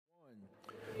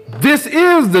This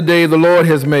is the day the Lord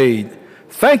has made.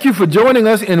 Thank you for joining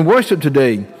us in worship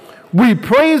today. We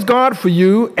praise God for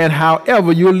you and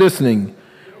however you're listening.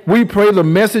 We pray the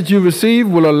message you receive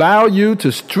will allow you to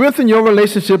strengthen your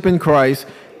relationship in Christ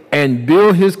and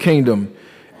build his kingdom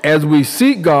as we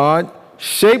seek God,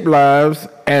 shape lives,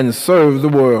 and serve the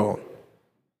world.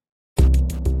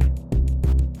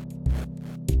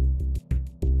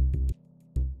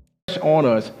 On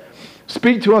us.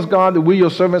 Speak to us, God, that we,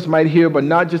 your servants, might hear, but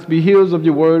not just be hearers of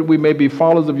your word. We may be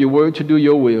followers of your word to do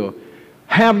your will.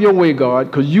 Have your way, God,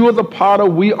 because you are the potter,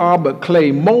 we are but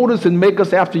clay. Mold us and make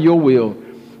us after your will.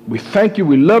 We thank you,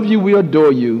 we love you, we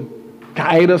adore you.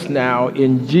 Guide us now.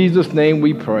 In Jesus' name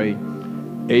we pray.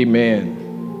 Amen.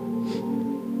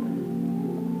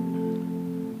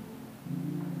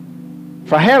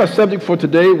 If I had a subject for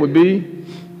today, it would be,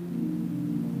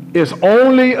 it's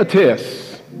only a test.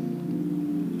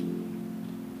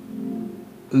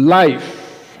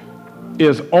 Life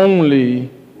is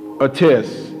only a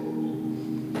test.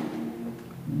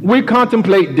 We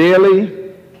contemplate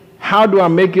daily, how do I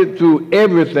make it through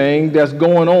everything that's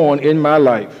going on in my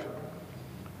life?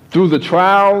 Through the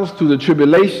trials, through the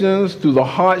tribulations, through the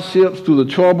hardships, through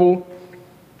the trouble.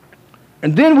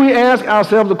 And then we ask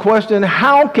ourselves the question,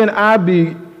 how can I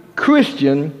be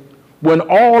Christian when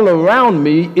all around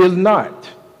me is not?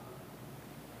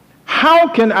 How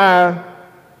can I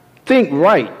think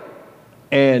right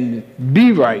and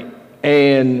be right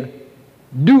and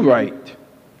do right?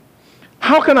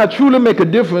 How can I truly make a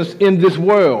difference in this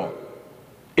world,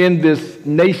 in this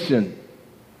nation,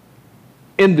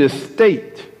 in this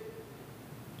state,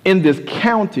 in this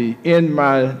county, in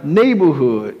my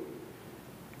neighborhood,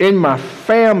 in my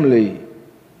family,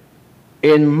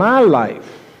 in my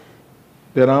life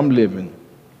that I'm living?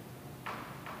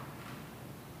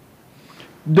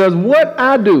 Does what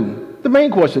I do, the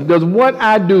main question, does what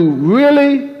I do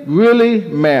really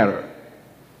matter?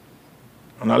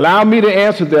 And allow me to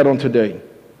answer that on today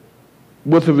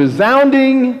with a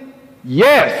resounding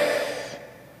yes.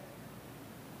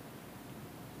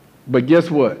 But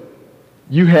guess what?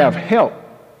 You have help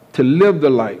to live the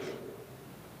life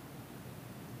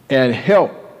and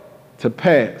help to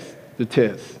pass the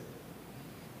test.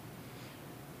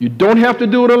 You don't have to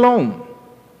do it alone.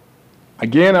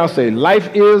 Again, I'll say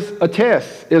life is a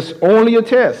test. It's only a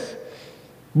test.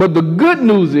 But the good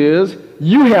news is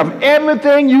you have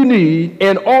everything you need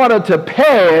in order to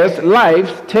pass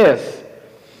life's test.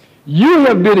 You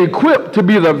have been equipped to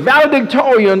be the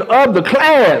valedictorian of the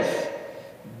class.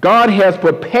 God has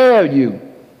prepared you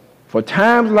for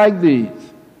times like these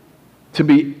to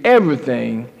be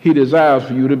everything he desires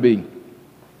for you to be.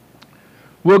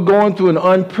 We're going through an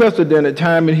unprecedented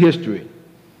time in history.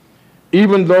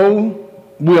 Even though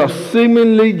we are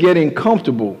seemingly getting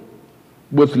comfortable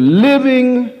with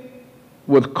living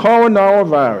with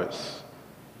coronavirus.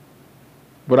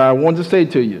 But I want to say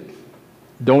to you,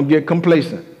 don't get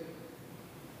complacent.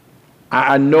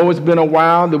 I know it's been a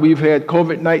while that we've had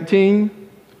COVID-19,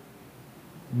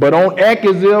 but don't act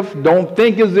as if, don't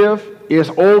think as if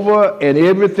it's over and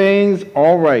everything's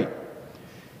all right.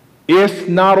 It's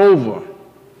not over.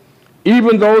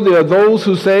 Even though there are those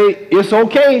who say it's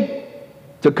okay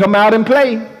to come out and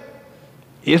play.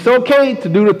 It's okay to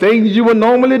do the things you were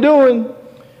normally doing.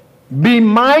 Be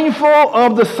mindful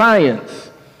of the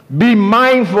science. Be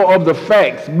mindful of the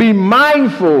facts. Be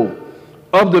mindful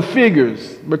of the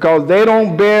figures because they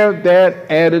don't bear that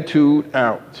attitude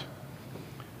out.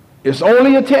 It's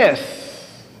only a test.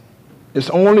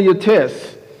 It's only a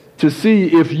test to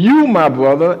see if you, my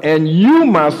brother, and you,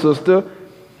 my sister,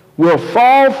 will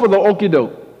fall for the okie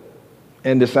doke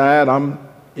and decide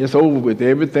it's over with.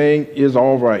 Everything is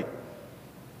all right.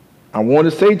 I want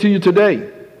to say to you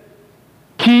today,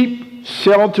 keep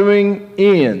sheltering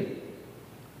in.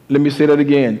 Let me say that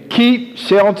again. Keep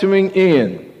sheltering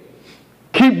in.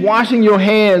 Keep washing your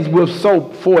hands with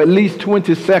soap for at least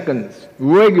 20 seconds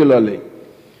regularly.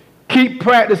 Keep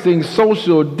practicing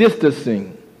social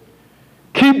distancing.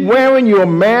 Keep wearing your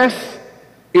mask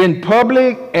in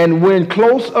public and when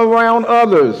close around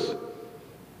others.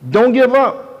 Don't give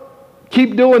up.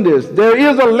 Keep doing this. There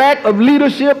is a lack of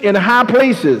leadership in high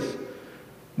places.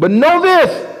 But know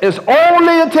this, it's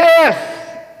only a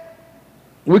test.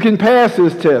 We can pass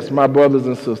this test, my brothers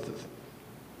and sisters.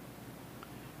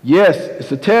 Yes,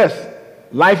 it's a test.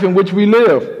 Life in which we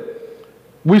live.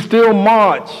 We still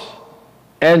march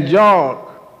and jog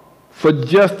for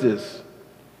justice,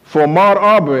 for Ahmaud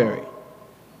Arbery.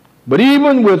 But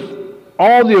even with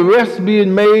all the arrests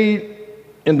being made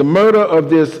in the murder of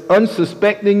this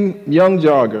unsuspecting young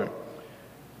jogger,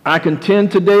 I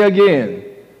contend today again,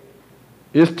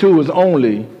 this too is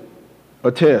only a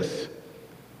test.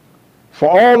 for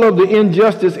all of the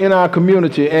injustice in our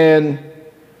community, and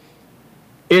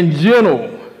in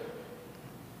general,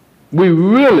 we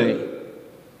really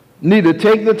need to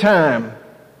take the time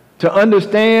to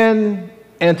understand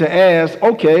and to ask,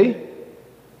 okay,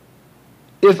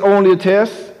 it's only a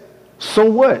test, so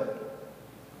what?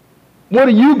 What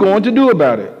are you going to do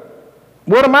about it?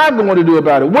 What am I going to do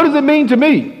about it? What does it mean to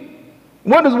me?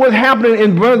 What does what's happening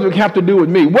in Brunswick have to do with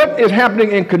me? What is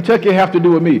happening in Kentucky have to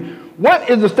do with me?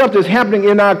 What is the stuff that's happening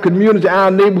in our community,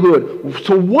 our neighborhood?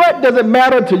 So what does it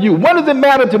matter to you? What does it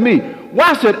matter to me?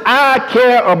 Why should I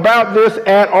care about this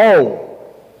at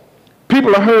all?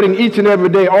 People are hurting each and every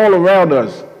day all around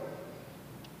us.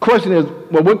 Question is,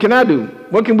 well, what can I do?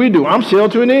 What can we do? I'm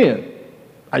sheltering in.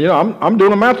 I'm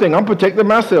doing my thing. I'm protecting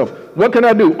myself. What can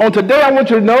I do? On today, I want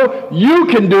you to know you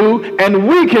can do and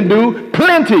we can do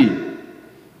plenty.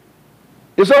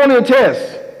 It's only a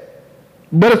test,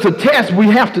 but it's a test we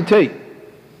have to take.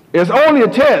 It's only a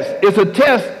test. It's a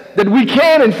test that we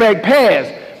can, in fact,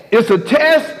 pass. It's a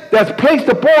test that's placed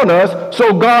upon us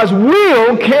so God's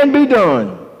will can be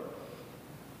done.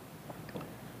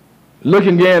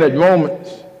 Looking again at Romans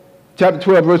chapter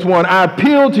 12, verse 1, I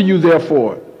appeal to you,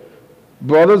 therefore,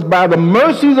 brothers, by the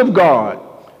mercies of God,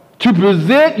 to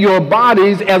present your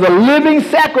bodies as a living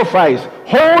sacrifice,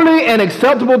 holy and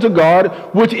acceptable to God,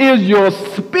 which is your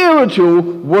spiritual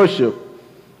worship.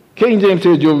 King James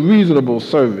says your reasonable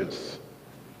service.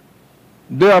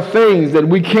 There are things that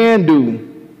we can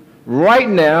do right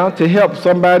now to help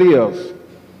somebody else.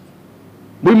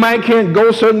 We might can't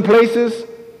go certain places,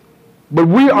 but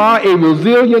we are a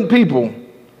resilient people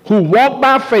who walk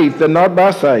by faith and not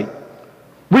by sight.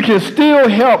 We can still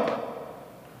help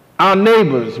our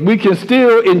neighbors. We can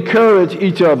still encourage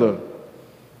each other.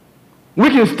 We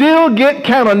can still get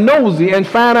kind of nosy and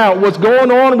find out what's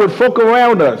going on with folk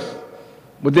around us,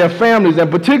 with their families, and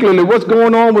particularly what's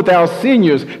going on with our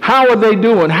seniors. How are they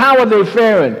doing? How are they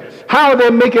faring? How are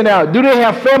they making out? Do they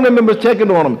have family members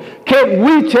checking on them? Can't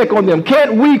we check on them?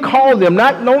 Can't we call them?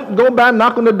 Don't go by,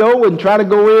 knock on the door and try to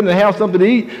go in and have something to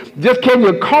eat. Just can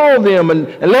you call them and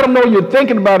let them know you're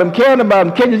thinking about them, caring about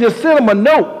them? Can you just send them a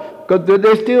note? Because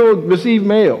they still receive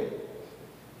mail.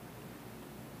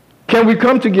 Can we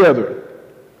come together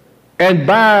and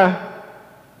buy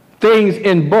things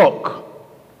in bulk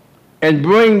and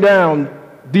bring down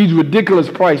these ridiculous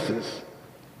prices?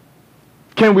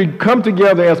 Can we come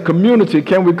together as community?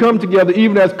 Can we come together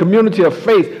even as community of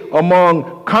faith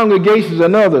among congregations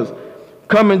and others,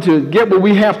 coming to get what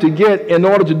we have to get in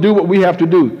order to do what we have to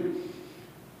do?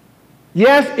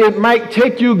 Yes, it might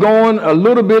take you going a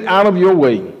little bit out of your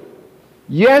way.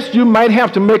 Yes, you might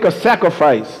have to make a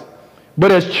sacrifice.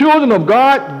 But as children of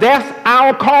God, that's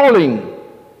our calling,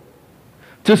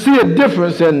 to see a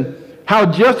difference in how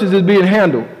justice is being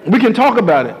handled. We can talk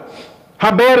about it.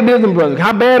 How bad it is in Brunswick,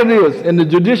 how bad it is in the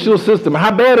judicial system,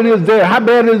 how bad it is there, how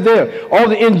bad it is there. All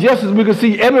the injustice we can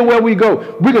see everywhere we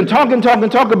go. We can talk and talk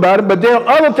and talk about it, but there are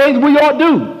other things we ought to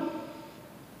do.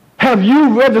 Have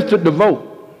you registered to vote?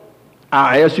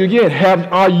 I ask you again,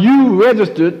 are you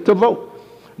registered to vote?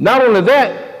 Not only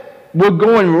that, we're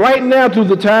going right now through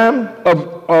the time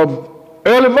of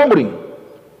early voting.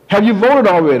 Have you voted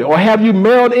already, or have you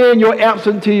mailed in your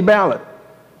absentee ballot?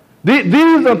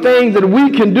 These are things that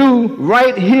we can do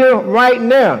right here, right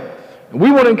now.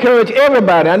 We want to encourage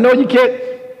everybody. I know you can't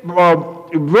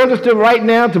register right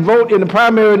now to vote in the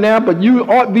primary now, but you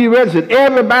ought to be registered.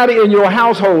 Everybody in your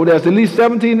household that's at least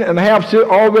 17 and a half should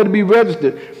already be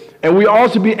registered. And we all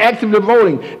should be actively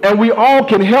voting. And we all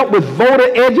can help with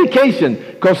voter education.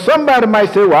 Because somebody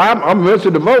might say, well, I'm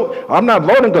registered to vote. I'm not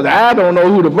voting because I don't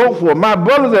know who to vote for. My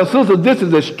brothers and sisters, this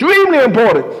is extremely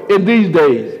important in these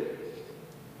days.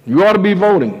 You ought to be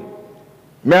voting.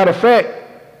 Matter of fact,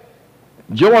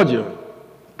 Georgia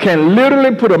can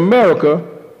literally put America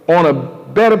on a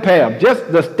better path.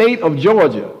 Just the state of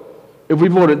Georgia, if we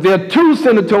voted. There are 2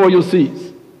 senatorial seats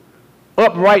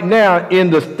up right now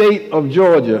in the state of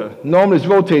Georgia. Normally it's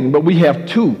rotating, but we have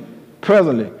 2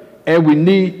 presently, and we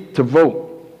need to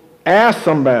vote. Ask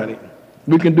somebody.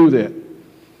 We can do that.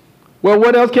 Well,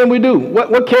 what else can we do?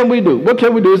 What can we do? What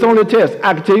can we do? It's only a test.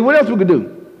 I can tell you what else we can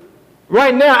do.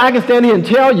 Right now, I can stand here and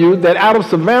tell you that out of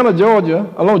Savannah,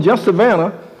 Georgia, alone just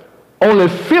Savannah, only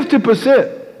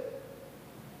 50%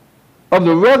 of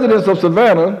the residents of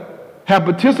Savannah have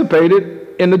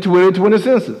participated in the 2020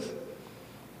 census.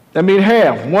 That means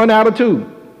half, 1 out of 2.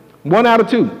 1 out of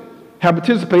 2 have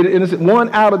participated in this. 1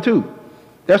 out of 2.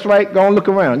 That's right. Go and look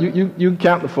around. You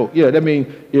count the folk. Yeah, that means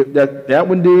that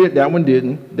one did, that one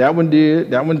didn't, that one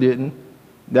did, that one didn't,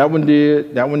 that one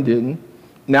did, that one didn't.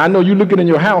 Now, I know you're looking in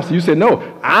your house, and you say,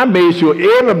 no, I made sure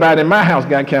everybody in my house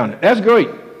got counted. That's great.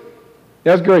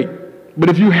 That's great. But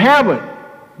if you haven't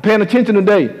paying attention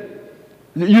today,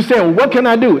 you say, well, what can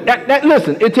I do?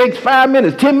 Listen, it takes 5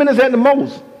 minutes, 10 minutes at the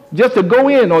most, just to go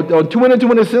in or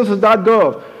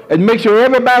 2020census.gov and make sure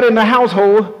everybody in the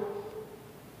household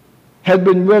has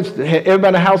been registered. Everybody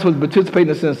in the household is participating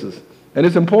in the census. And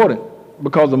it's important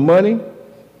because of money,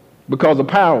 because of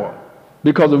power,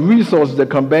 because of resources that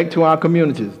come back to our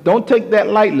communities. Don't take that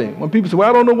lightly. When people say, well,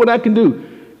 I don't know what I can do.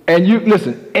 And you,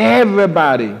 listen,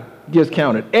 everybody gets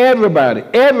counted. Everybody.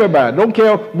 Don't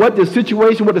care what the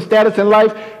situation, what the status in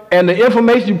life, and the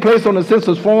information you place on the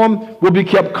census form will be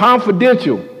kept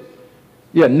confidential.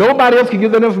 Yeah, nobody else can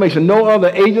get that information. No other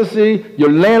agency.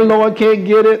 Your landlord can't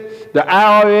get it. The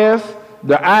IRS,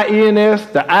 the INS,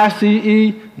 the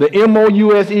ICE, the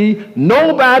MOUSE.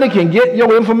 Nobody can get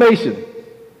your information.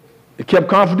 It kept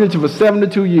confidential for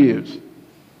 72 years.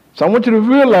 So I want you to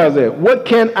realize that. What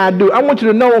can I do? I want you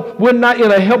to know we're not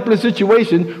in a helpless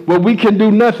situation where we can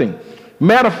do nothing.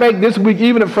 Matter of fact, this week,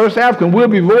 even at First African, we'll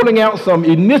be rolling out some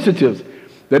initiatives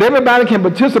that everybody can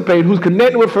participate who's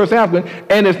connected with First African,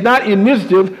 and it's not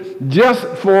initiative just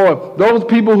for those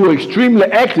people who are extremely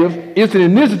active. It's an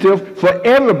initiative for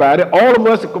everybody, all of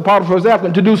us part of First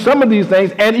African, to do some of these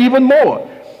things and even more,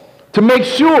 to make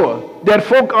sure that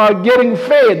folk are getting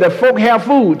fed, that folk have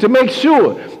food, to make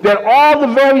sure that all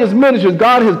the various ministries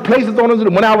God has placed on us.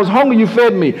 When I was hungry, you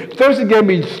fed me. Thirsty, gave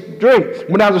me drink.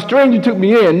 When I was a stranger, you took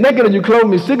me in. Naked, and you clothed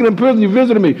me. Sick and in prison, you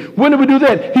visited me. When did we do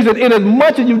that? He said, in as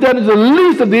much as you've done it to the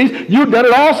least of these, you've done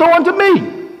it also unto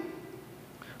me.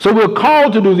 So we're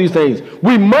called to do these things.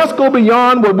 We must go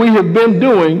beyond what we have been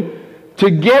doing to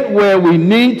get where we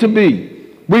need to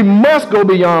be. We must go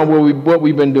beyond what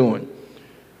we've been doing.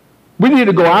 We need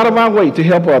to go out of our way to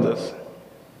help others,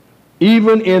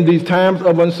 even in these times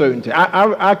of uncertainty.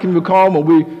 I can recall when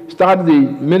we started the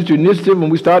ministry initiative,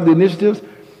 when we started the initiatives,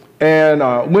 and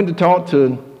went to talk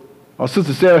to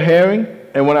Sister Sarah Herring,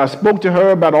 and when I spoke to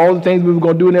her about all the things we were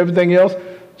going to do and everything else,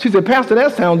 she said, Pastor,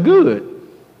 that sounds good,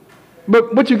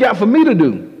 but what you got for me to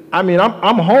do? I mean,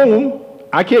 I'm home.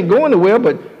 I can't go anywhere,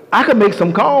 but I can make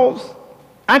some calls.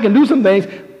 I can do some things.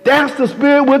 That's the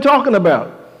spirit we're talking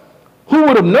about. Who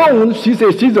would have known, she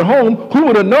said she's at home, who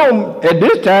would have known at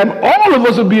this time all of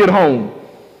us would be at home.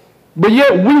 But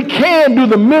yet we can do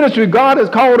the ministry God has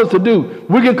called us to do.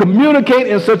 We can communicate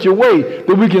in such a way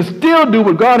that we can still do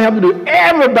what God has to do.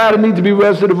 Everybody needs to be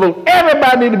registered to vote.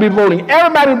 Everybody needs to be voting.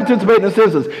 Everybody needs to participate in the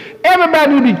census.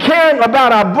 Everybody needs to be caring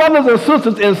about our brothers and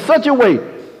sisters in such a way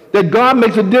that God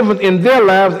makes a difference in their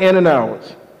lives and in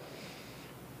ours.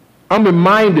 I'm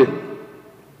reminded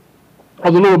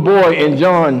of the little boy in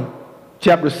John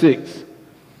chapter 6,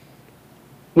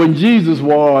 when Jesus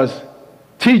was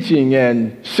teaching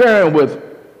and sharing with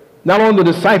not only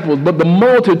the disciples, but the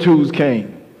multitudes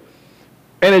came.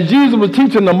 And as Jesus was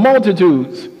teaching the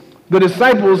multitudes, the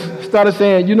disciples started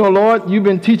saying, you know, Lord, you've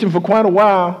been teaching for quite a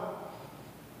while.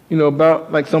 You know,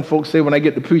 about like some folks say when I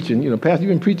get to preaching, you know, Pastor, you've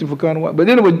been preaching for quite a while. But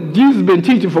anyway, Jesus has been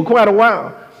teaching for quite a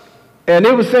while. And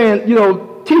they were saying, you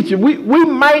know, teacher, we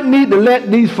might need to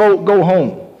let these folk go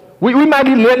home. We might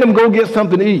need to let them go get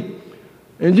something to eat.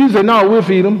 And Jesus said, no, we'll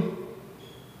feed them.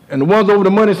 And the ones over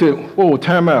the money said, whoa,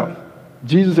 time out.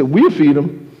 Jesus said, we'll feed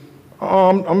them.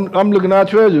 I'm looking at our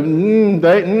treasure.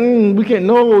 We can't,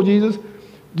 no, Jesus.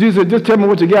 Jesus said, just tell me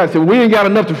what you got. He said, we ain't got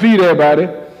enough to feed everybody.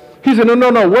 He said,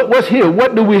 no, what's here?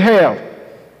 What do we have?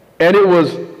 And it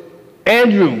was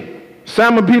Andrew,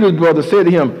 Simon Peter's brother, said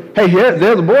to him, hey,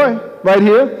 there's a boy right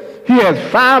here. He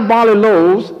has 5 barley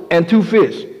loaves and 2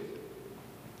 fish.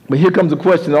 But here comes a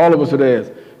question all of us would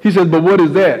ask. He says, but what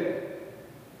is that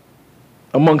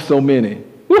among so many?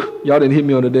 Whew, y'all didn't hit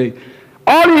me on the day.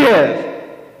 All he has,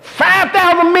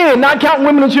 5,000 men, not counting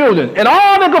women and children, and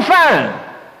all they could find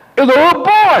is a little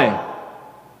boy,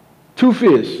 2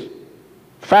 fish,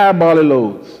 5 barley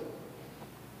loaves.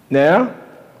 Now,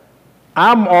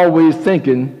 I'm always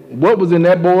thinking, what was in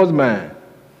that boy's mind?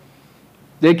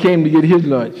 They came to get his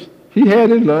lunch. He had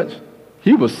his lunch.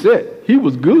 He was set. He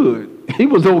was good. He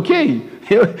was okay.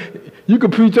 You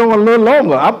could preach on a little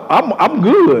longer. I'm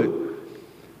good.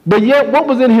 But yet, what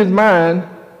was in his mind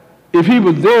if he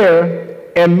was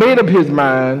there and made up his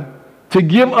mind to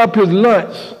give up his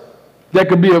lunch that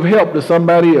could be of help to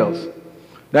somebody else?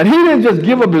 Now, he didn't just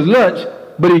give up his lunch,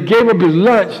 but he gave up his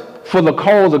lunch for the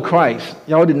cause of Christ.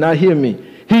 Y'all did not hear me.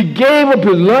 He gave up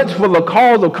his lunch for the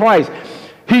cause of Christ.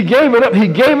 He gave it up. He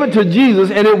gave it to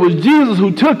Jesus, and it was Jesus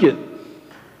who took it,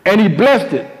 and he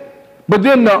blessed it. But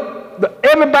then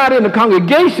everybody in the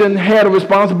congregation had a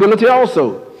responsibility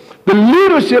also. The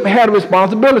leadership had a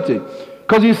responsibility,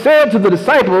 because he said to the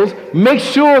disciples, make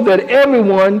sure that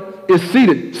everyone is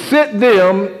seated. Sit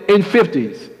them in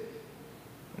 50s.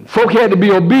 Folk had to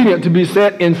be obedient to be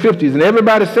set in 50s, and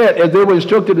everybody sat as they were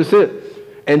instructed to sit.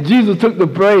 And Jesus took the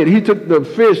bread, he took the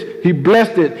fish, he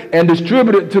blessed it, and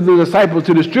distributed it to the disciples,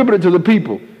 to distribute it to the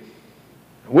people.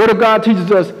 The Word of God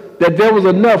teaches us that there was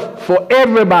enough for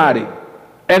everybody,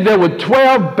 and there were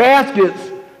 12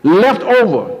 baskets left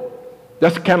over.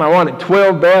 That's kind of ironic,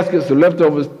 12 baskets of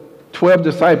leftovers, 12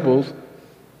 disciples.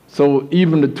 So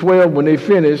even the 12, when they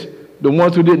finished, the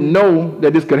ones who didn't know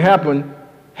that this could happen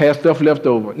had stuff left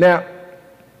over. Now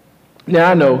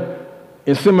I know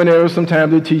in seminaries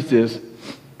sometimes they teach this.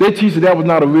 They teach that was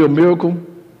not a real miracle.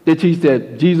 They teach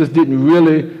that Jesus didn't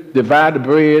really divide the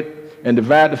bread and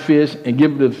divide the fish and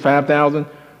give it to 5,000.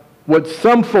 What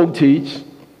some folk teach,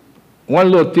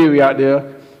 one little theory out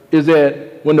there, is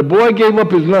that when the boy gave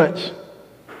up his lunch,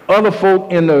 other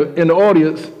folk in the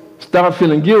audience started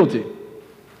feeling guilty.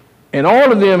 And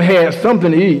all of them had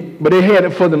something to eat, but they had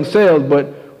it for themselves. But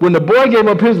when the boy gave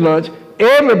up his lunch,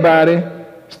 everybody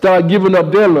started giving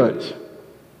up their lunch.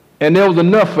 And there was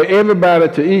enough for everybody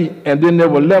to eat, and then there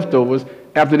were leftovers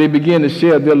after they began to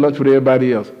share their lunch with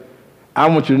everybody else. I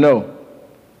want you to know,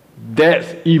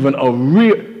 that's even a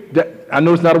real, I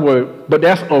know it's not a word, but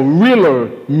that's a realer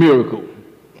miracle.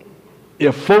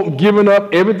 If folk giving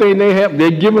up everything they have, they're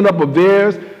giving up of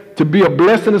theirs to be a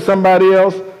blessing to somebody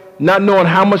else, not knowing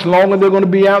how much longer they're going to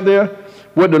be out there.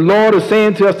 What the Lord is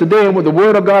saying to us today and what the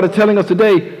Word of God is telling us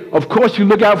today, of course you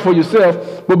look out for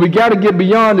yourself, but we got to get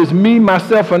beyond this me,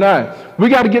 myself, and I. We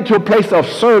got to get to a place of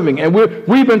serving, and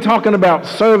we've been talking about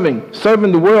serving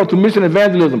the world through mission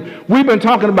evangelism. We've been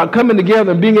talking about coming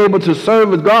together and being able to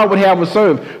serve as God would have us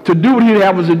serve, to do what He'd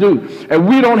have us to do. And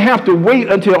we don't have to wait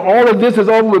until all of this is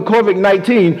over with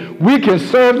COVID-19. We can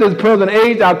serve this present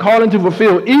age, our calling to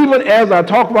fulfill, even as I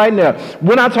talk right now.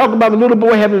 When I talk about the little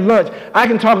boy having lunch, I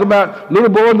can talk about little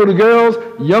boys, little girls,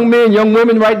 young men, young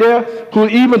women right there, who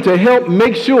even to help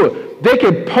make sure they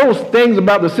can post things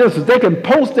about the census. They can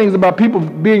post things about people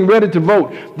being ready to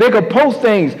vote. They can post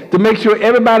things to make sure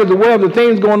everybody's aware of the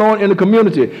things going on in the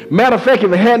community. Matter of fact,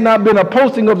 if it had not been a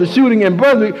posting of the shooting in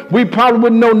Brunswick, we probably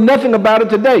wouldn't know nothing about it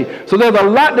today. So there's a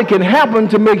lot that can happen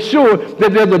to make sure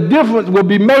that there's a difference will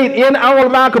be made in all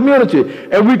of our community.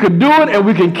 And we can do it, and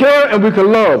we can care, and we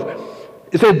can love.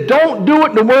 It says, don't do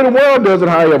it the way the world does it,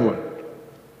 however.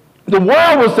 The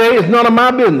world will say it's none of my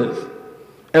business.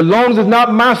 As long as it's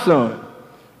not my son,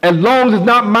 as long as it's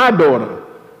not my daughter,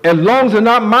 as long as it's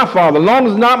not my father, as long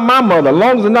as it's not my mother, as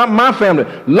long as it's not my family,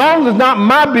 as long as it's not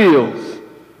my bills,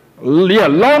 as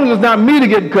long as it's not me to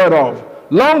get cut off,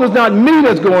 as long as it's not me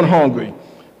that's going hungry.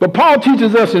 But Paul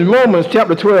teaches us in Romans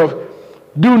chapter 12,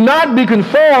 do not be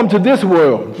conformed to this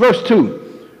world, verse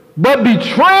 2, but be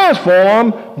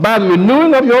transformed by the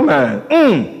renewing of your mind.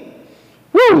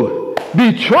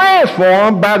 Be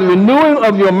transformed by the renewing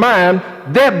of your mind,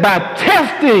 that by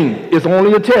testing, it's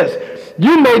only a test,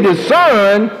 you may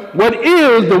discern what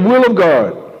is the will of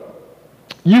God.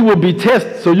 You will be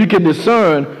tested so you can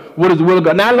discern what is the will of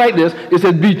God. Now I like this. It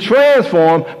says be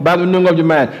transformed by the renewing of your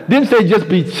mind. Didn't say just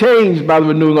be changed by the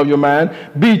renewing of your mind.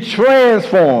 Be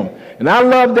transformed. And I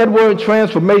love that word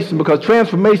transformation, because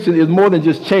transformation is more than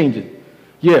just changing.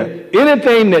 Yeah,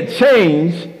 anything that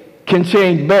changed can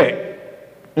change back.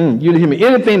 You didn't hear me.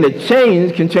 Anything that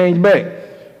changed can change back.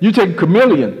 You take a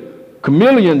chameleon.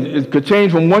 Chameleon could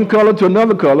change from one color to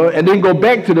another color and then go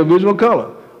back to the original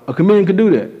color. A chameleon could do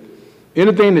that.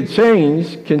 Anything that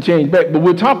changed can change back. But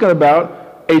we're talking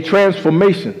about a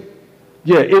transformation.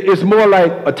 Yeah, it's more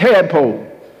like a tadpole.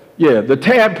 Yeah, the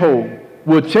tadpole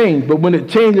will change, but when it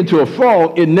changed into a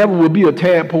frog, it never will be a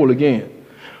tadpole again.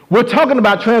 We're talking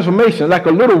about transformation, like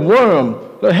a little worm.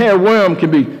 A hair worm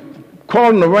can be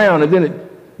crawling around, and then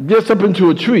it gets up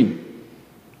into a tree,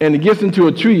 and it gets into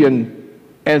a tree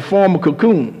and form a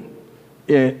cocoon.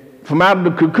 And from out of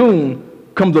the cocoon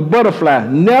comes a butterfly,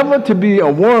 never to be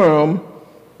a worm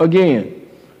again.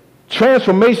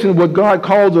 Transformation is what God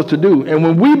calls us to do. And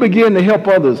when we begin to help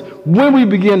others, when we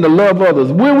begin to love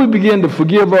others, when we begin to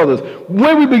forgive others,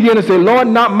 when we begin to say, Lord,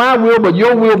 not my will, but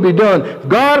your will be done,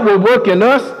 God will work in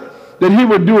us, that He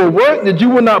will do a work that you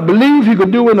will not believe He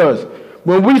could do in us.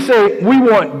 When we say we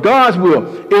want God's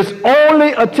will, it's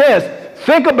only a test.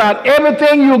 Think about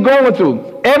everything you're going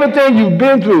through, everything you've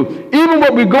been through, even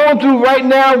what we're going through right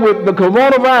now with the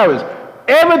coronavirus.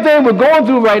 Everything we're going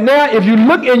through right now, if you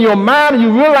look in your mind and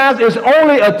you realize it's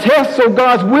only a test so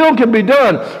God's will can be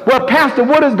done. Well, Pastor,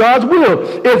 what is God's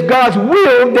will? It's God's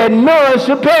will that none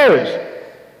should perish.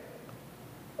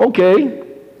 Okay.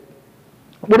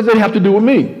 What does that have to do with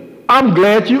me? I'm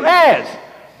glad you asked.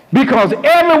 Because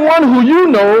everyone who you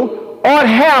know ought to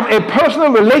have a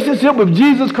personal relationship with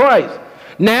Jesus Christ.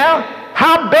 Now,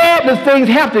 how bad does things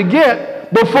have to get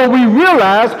before we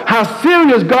realize how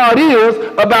serious God is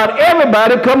about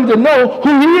everybody coming to know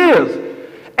who he is.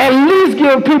 At least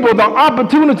give people the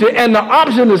opportunity and the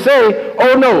option to say,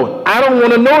 oh no, I don't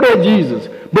want to know that Jesus.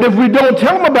 But if we don't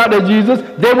tell them about that Jesus,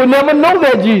 they will never know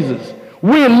that Jesus.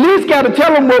 We at least got to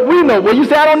tell them what we know. Well, you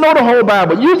say, I don't know the whole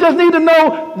Bible. You just need to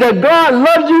know that God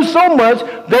loves you so much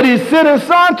that he sent his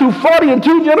son to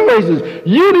 42 generations.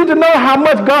 You need to know how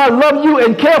much God loved you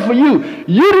and cared for you.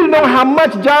 You need to know how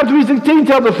much John 3:16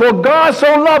 tells us, for God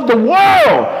so loved the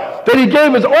world that he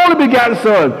gave his only begotten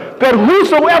son, that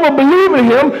whosoever believe in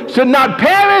him should not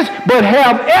perish, but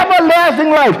have everlasting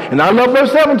life. And I love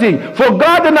verse 17. For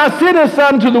God did not send his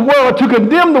son to the world to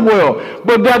condemn the world,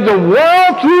 but that the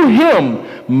world through him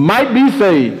might be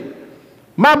saved.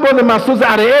 My brother and my sister,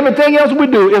 out of everything else we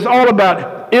do, it's all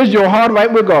about, is your heart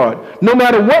right with God? No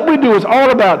matter what we do, it's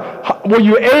all about, were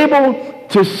you able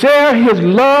to share his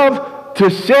love,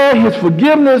 to share his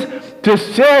forgiveness, to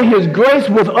share his grace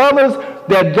with others,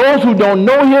 that those who don't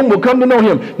know him will come to know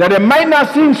him. Now, that might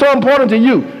not seem so important to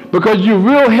you because you're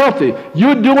real healthy.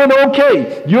 You're doing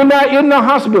okay. You're not in the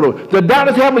hospital. The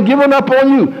doctors haven't given up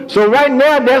on you. So right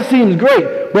now, that seems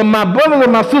great. But my brothers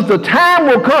and my sisters, time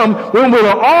will come when we'll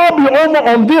all be over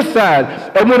on this side.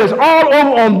 And when it's all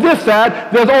over on this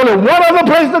side, there's only one other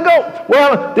place to go.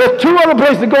 Well, there's two other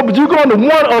places to go, but you're going to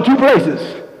one or two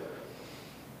places.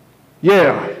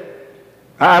 Yeah.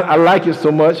 I like it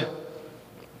so much.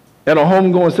 At a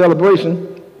homegoing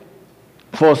celebration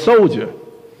for a soldier.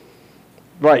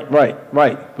 Right.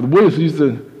 But Williams used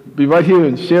to be right here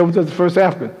and share with us the first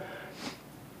African.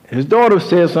 His daughter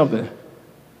said something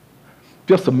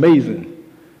just amazing.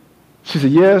 She said,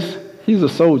 yes, he's a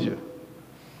soldier.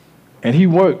 And he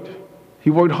worked. He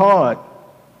worked hard.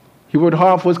 He worked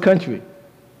hard for his country.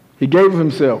 He gave of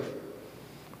himself.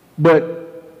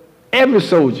 But every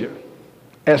soldier,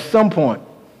 at some point,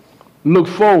 looked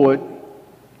forward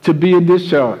to being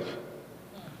discharged.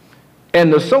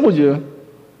 And the soldier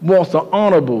wants an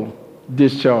honorable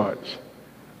discharge.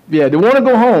 Yeah, they want to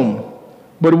go home,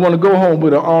 but they want to go home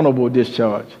with an honorable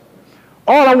discharge.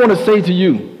 All I want to say to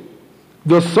you,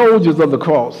 the soldiers of the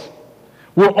cross,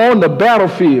 we're on the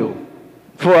battlefield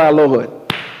for our Lord.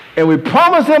 And we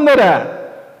promise him that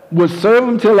I would serve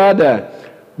him till I die.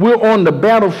 We're on the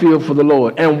battlefield for the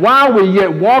Lord. And while we're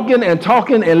yet walking and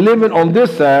talking and living on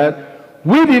this side,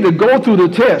 we need to go through the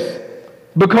test,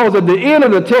 because at the end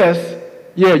of the test,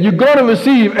 you're going to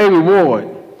receive a reward.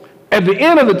 At the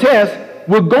end of the test,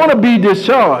 we're going to be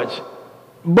discharged.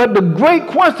 But the great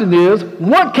question is,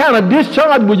 what kind of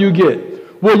discharge will you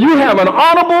get? Will you have an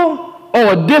honorable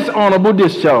or a dishonorable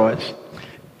discharge?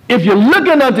 If you're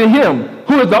looking unto him,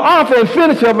 who is the author and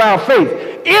finisher of our faith,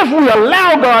 if we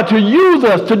allow God to use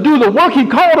us to do the work he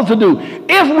called us to do,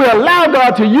 if we allow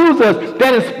God to use us,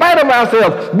 that in spite of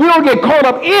ourselves, we don't get caught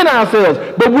up in ourselves,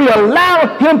 but we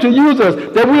allow him to use us,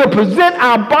 that we will present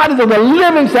our bodies as a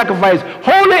living sacrifice,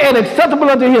 holy and acceptable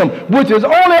unto him, which is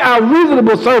only our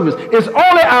reasonable service. It's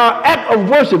only our act of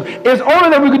worship. It's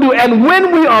only that we can do. And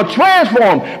when we are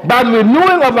transformed by the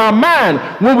renewing of our mind,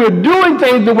 when we're doing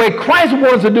things the way Christ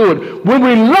wants to do it, when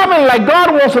we're loving like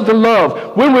God wants us to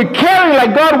love, when we're caring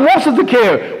like God wants us to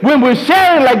care, when we're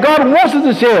sharing like God wants us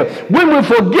to share, when we're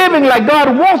forgiving like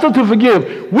God wants us to forgive,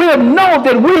 we'll know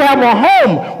that we have a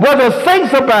home where the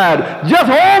saints abide, just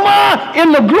over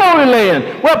in the glory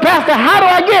land. Well, Pastor, how do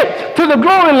I get to the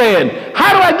glory land?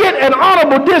 How do I get an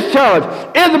honorable discharge?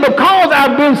 Is it because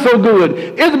I've been so good?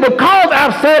 Is it because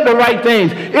I've said the right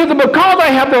things? Is it because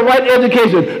I have the right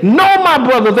education? No, my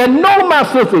brothers, and no, my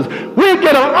sisters, we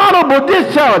get an honorable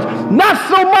discharge, not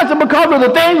so much because of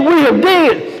the things we have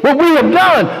did, what we have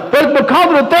done, but it's because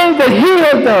of the things that he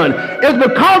has done. It's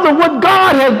because of what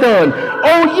God has done.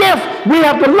 Oh, yes, we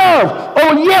have to love.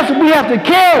 Oh, yes, we have to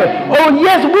care. Oh,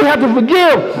 yes, we have to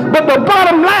forgive. But the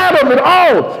bottom line of it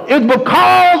all is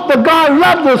because the God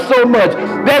loved us so much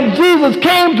that Jesus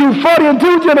came to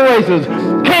 42 generations,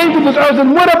 came to this earth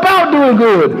and went about doing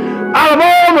good. Out of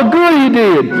all the good he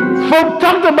did, folk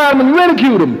talked about him and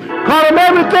ridiculed him, called him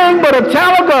everything but a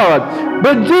child of God.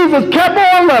 But Jesus kept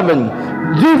on loving.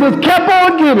 Jesus kept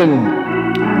on giving.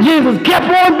 Jesus kept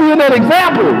on being that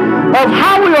example of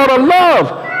how we ought to love.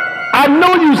 I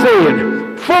know you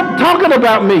said, folk talking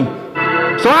about me,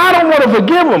 so I don't want to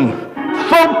forgive them.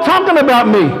 Folk talking about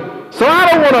me, so I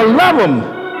don't want to love them.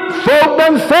 Folk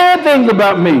done said things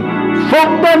about me. Folk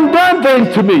done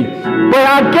things to me. But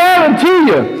I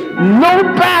guarantee you,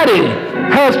 nobody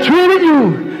has treated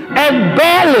you as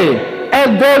badly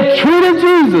as they treated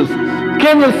Jesus.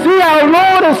 Can you see our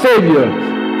Lord and Savior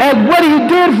as what he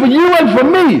did for you and for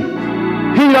me?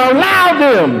 He allowed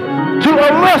them to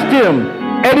arrest him,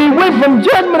 And he went from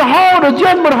judgment hall to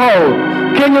judgment hall.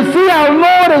 Can you see our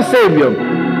Lord and Savior?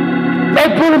 They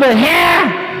pulled the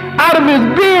hair out of his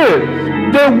beard.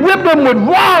 They whipped him with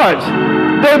rods.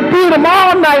 They beat him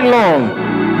all night long.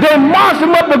 They marched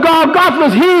him up to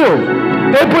Golgotha's hill.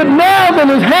 They put nails in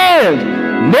his hands,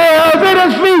 nails in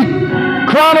his feet,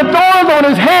 crown of thorns on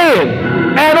his head,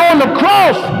 and on the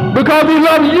cross, because he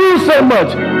loved you so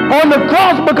much, on the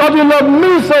cross because he loved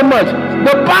me so much,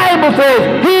 the Bible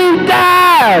says he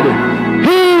died.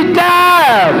 He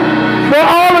died for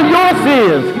all of your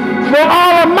sins, for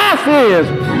all of my sins.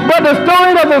 But the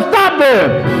story doesn't stop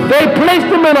there. They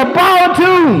placed him in a borrowed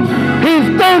tomb. He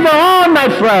stayed there all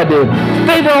night Friday,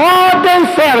 stayed there all day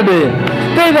Saturday,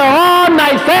 stayed there all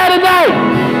night Saturday night.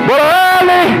 But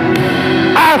early,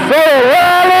 I said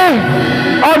early,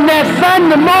 on that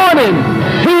Sunday morning,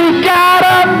 he got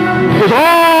up with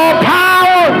all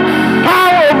power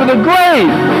over the grave,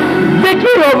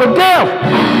 victory over death.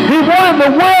 He wanted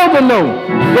the world to know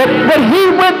that what he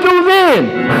went through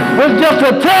then was just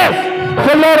a test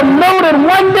to let them know that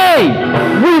one day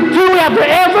we too have to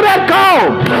answer that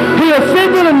call. He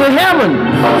ascended into heaven,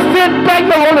 sent back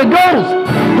the Holy Ghost,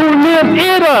 who lives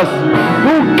in us,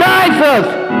 who guides us,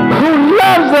 who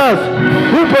loves us,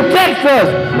 who protects us.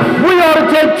 We ought to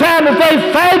take time to say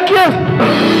thank you.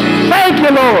 Thank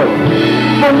you, Lord,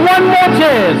 for one more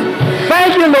chance.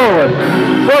 Thank you, Lord,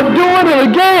 for doing it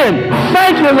again.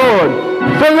 Thank you, Lord,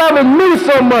 for loving me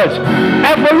so much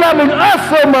and for loving us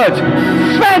so much.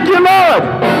 Thank you, Lord.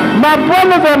 My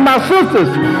brothers and my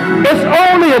sisters, it's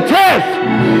only a test,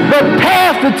 but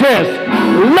pass the test.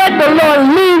 Let the Lord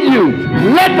lead you.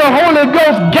 Let the Holy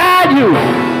Ghost guide you.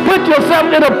 Put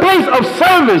yourself in a place of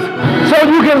service so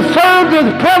you can serve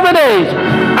this present age.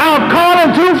 Our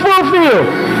calling to fulfill.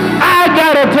 I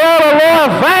got to tell the Lord,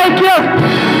 thank you.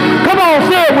 Come on,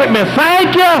 say it with me.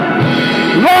 Thank you.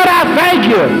 Lord, I thank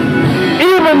you.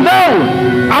 Even though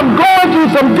I'm going through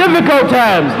some difficult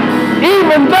times,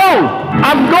 even though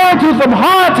I'm going through some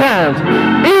hard times,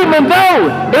 even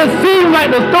though it seems like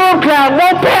the storm cloud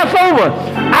won't pass over,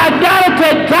 I got to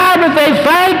take time to say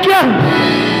thank you.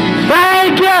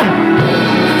 Thank you.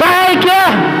 Thank you.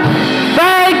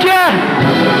 Thank you.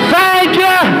 Thank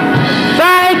you.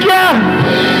 Thank you.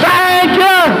 Thank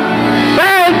you.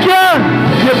 Thank you.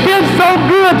 You've been so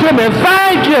good to me.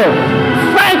 Thank you.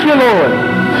 Thank you, Lord.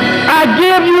 I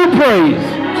give you praise.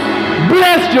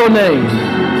 Bless your name.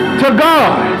 To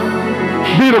God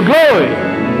be the glory.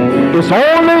 It's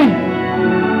only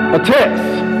a test.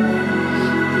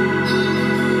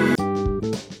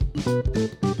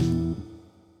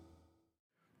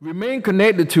 Remain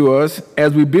connected to us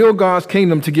as we build God's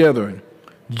kingdom together.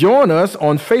 Join us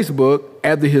on Facebook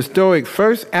at the historic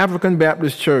First African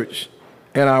Baptist Church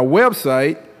and our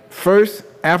website,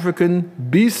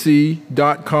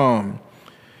 firstafricanbc.com.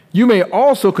 You may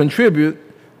also contribute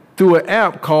through an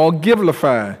app called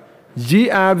Givelify,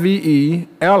 Givelify.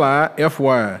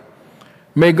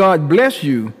 May God bless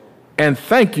you and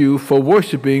thank you for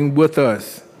worshiping with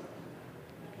us.